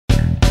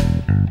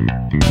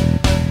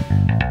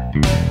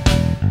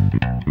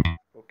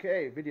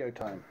Okay, video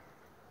time.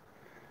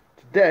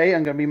 Today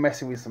I'm going to be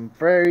messing with some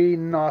very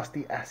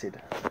nasty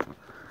acid.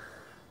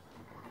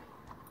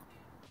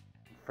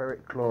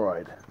 Ferric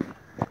Chloride.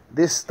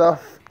 This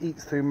stuff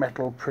eats through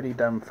metal pretty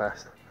damn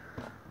fast.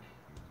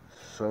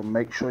 So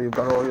make sure you've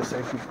got all your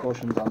safety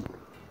precautions on.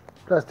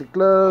 Plastic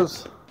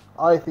gloves,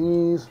 eye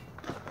thingies.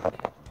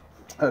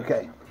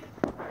 Okay.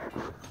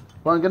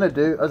 What I'm going to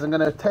do is I'm going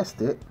to test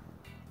it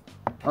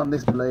on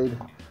this blade.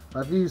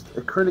 I've used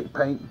acrylic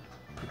paint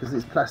because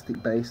it's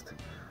plastic based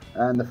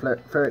and the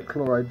ferric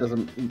chloride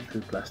doesn't eat through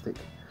plastic.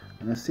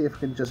 I'm going to see if I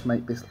can just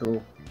make this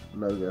little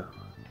logo.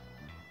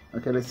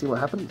 Okay, let's see what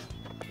happens.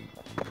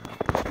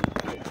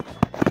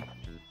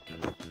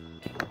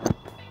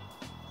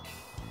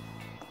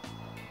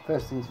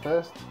 First things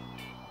first,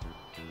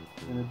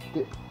 I'm going to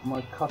dip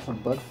my cotton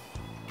bud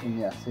in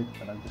the acid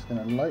and I'm just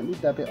going to lightly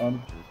dab it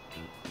on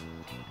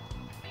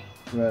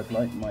where I'd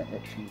like my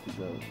etching to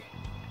go.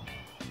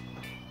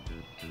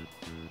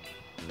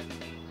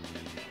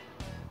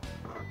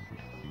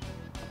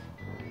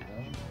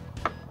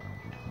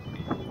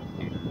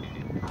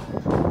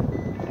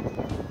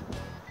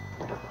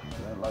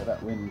 Like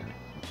that wind.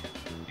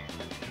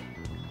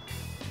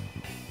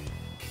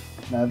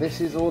 Now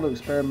this is all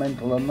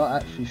experimental. I'm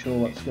not actually sure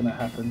what's going to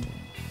happen.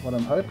 What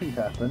I'm hoping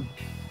to happen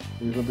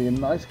is there'll be a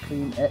nice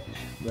clean etch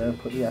where I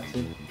put the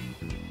acid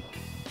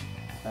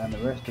and the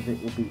rest of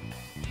it will be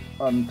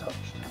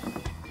untouched.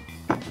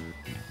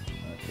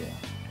 Okay,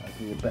 I'll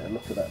give you a better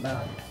look at that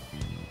now.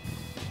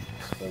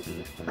 Dispose of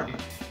this thing.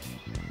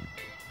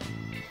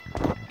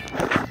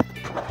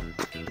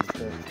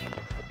 Okay.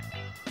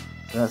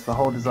 So that's the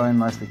whole design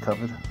nicely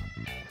covered.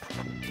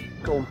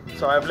 Cool,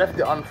 so I've left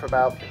it on for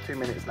about 2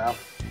 minutes now.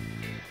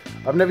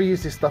 I've never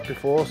used this stuff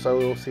before, so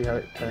we'll see how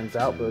it turns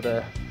out, but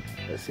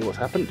let's see what's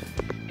happened.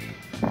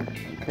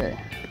 Okay,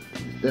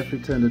 it's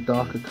definitely turned a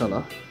darker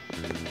colour.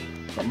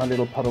 Got my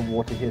little pot of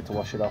water here to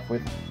wash it off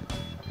with.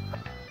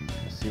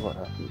 Let's see what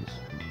happens.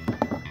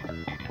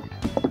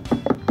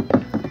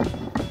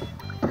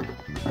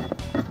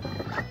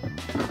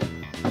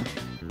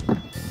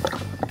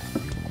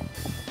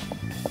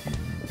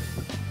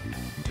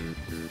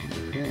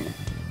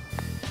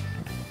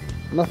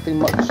 Nothing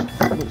much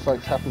looks like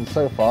it's happened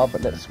so far,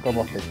 but let's scrub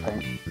off this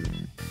paint.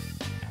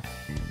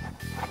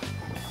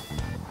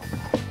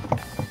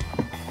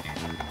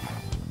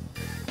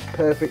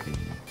 Perfect.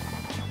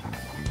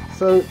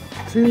 So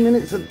 2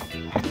 minutes of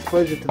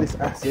exposure to this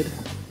acid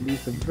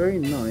leaves a very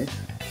nice,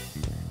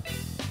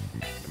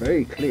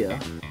 very clear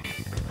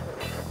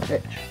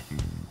etch.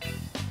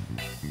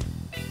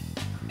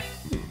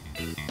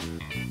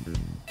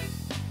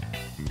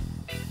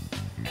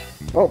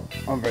 Oh,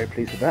 I'm very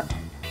pleased with that.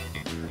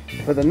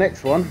 For the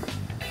next one,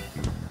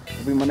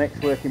 will be my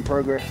next work in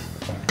progress.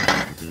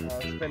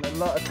 I spent a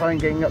lot of time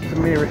getting up to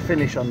mirror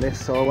finish on this,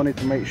 so I wanted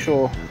to make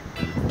sure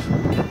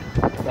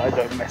that I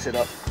don't mess it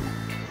up.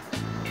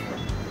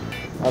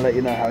 I'll let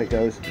you know how it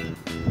goes.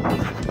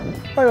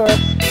 Bye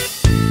guys.